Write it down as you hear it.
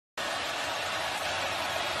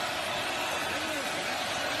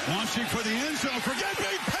Launching for the end zone. Forget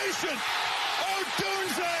being patient.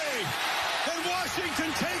 Odunze. And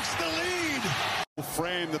Washington takes the lead.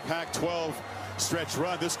 Frame the Pac-12 stretch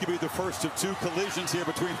run. This could be the first of two collisions here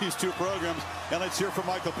between these two programs. And let's hear from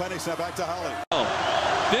Michael Penix. Now back to Holly.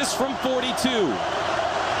 This from 42.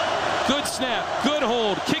 Good snap. Good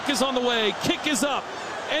hold. Kick is on the way. Kick is up.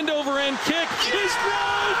 End over end kick is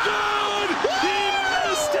no good. He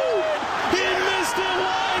missed it. He missed it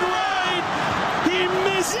wide right. He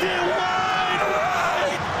missed it wide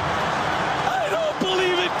right. I don't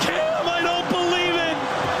believe it, Cam. I don't believe it.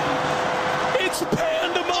 It's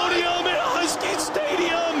pandemonium at Husky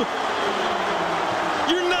Stadium.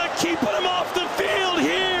 You're not keeping him off the field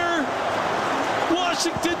here.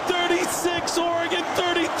 Washington 36, Oregon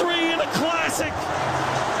 33 in a classic.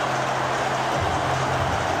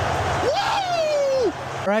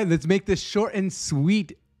 All right, let's make this short and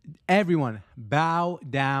sweet. Everyone, bow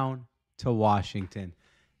down to Washington.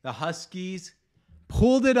 The Huskies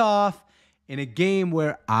pulled it off in a game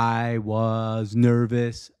where I was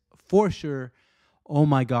nervous for sure. Oh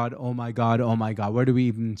my God, oh my God, oh my God. Where do we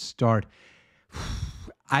even start?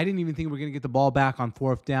 I didn't even think we were going to get the ball back on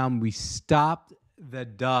fourth down. We stopped the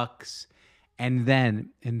Ducks. And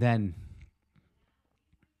then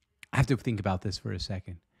I have to think about this for a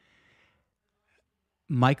second.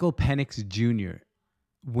 Michael Penix Jr.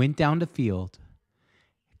 went down the field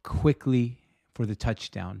quickly for the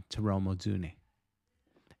touchdown to Rome Odunze.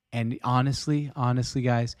 And honestly,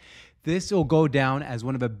 guys, this will go down as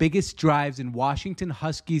one of the biggest drives in Washington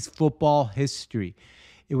Huskies football history.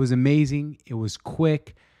 It was amazing. It was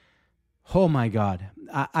quick. Oh, my God.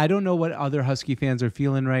 I don't know what other Husky fans are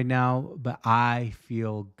feeling right now, but I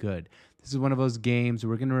feel good. This is one of those games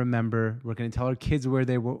we're going to remember. We're going to tell our kids where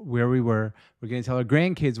we were. We're going to tell our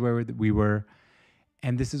grandkids where we were.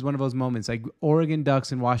 And this is one of those moments like Oregon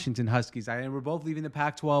Ducks and Washington Huskies. We're both leaving the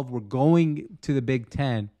Pac-12. We're going to the Big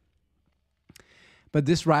Ten. But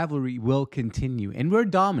this rivalry will continue. And we're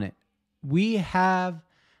dominant. We have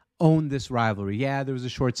owned this rivalry. Yeah, there was a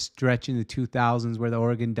short stretch in the 2000s where the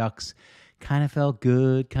Oregon Ducks kind of felt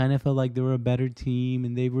good, kind of felt like they were a better team,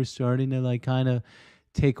 and they were starting to like kind of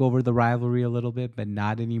take over the rivalry a little bit, but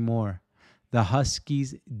not anymore. The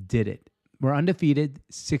Huskies did it. We're undefeated,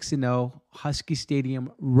 6-0. Husky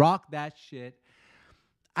Stadium, rock that shit.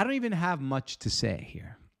 I don't even have much to say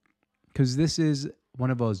here because this is one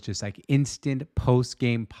of those just like instant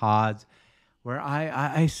post-game pods where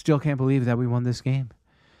I still can't believe that we won this game.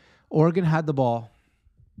 Oregon had the ball,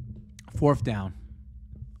 fourth down.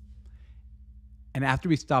 And after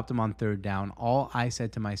we stopped them on third down, all I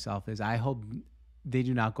said to myself is, I hope they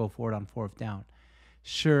do not go for it on fourth down.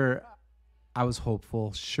 Sure, I was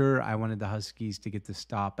hopeful. Sure, I wanted the Huskies to get the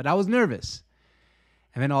stop, but I was nervous.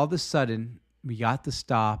 And then all of a sudden, we got the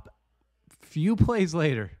stop. Few plays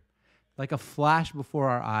later, like a flash before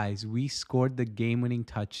our eyes, we scored the game-winning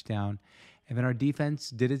touchdown. And then our defense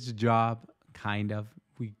did its job, kind of.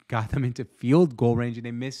 We got them into field goal range, and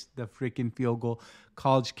they missed the freaking field goal.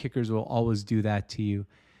 College kickers will always do that to you.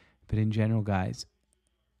 But in general, guys,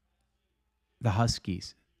 the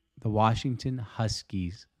Huskies, the Washington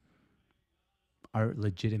Huskies, are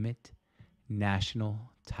legitimate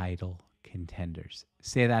national title contenders.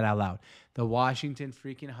 Say that out loud. The Washington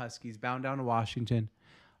freaking Huskies, bound down to Washington,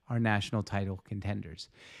 are national title contenders.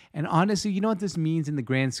 And honestly, you know what this means in the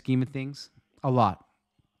grand scheme of things? A lot.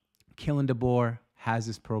 Kalen DeBoer has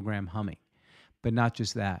this program humming. But not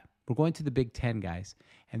just that. We're going to the Big Ten, guys.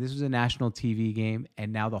 And this was a national TV game.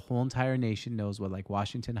 And now the whole entire nation knows what like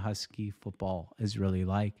Washington Husky football is really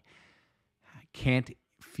like. I can't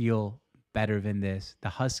feel better than this. The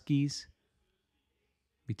Huskies,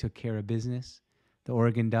 we took care of business. The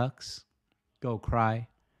Oregon Ducks, go cry.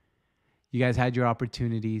 You guys had your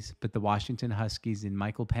opportunities, but the Washington Huskies and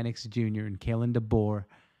Michael Penix Jr. and Kalen DeBoer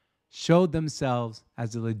showed themselves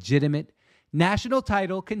as the legitimate national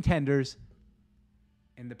title contenders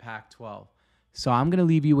in the Pac-12. So I'm going to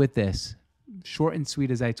leave you with this. Short and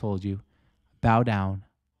sweet as I told you. Bow down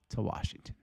to Washington.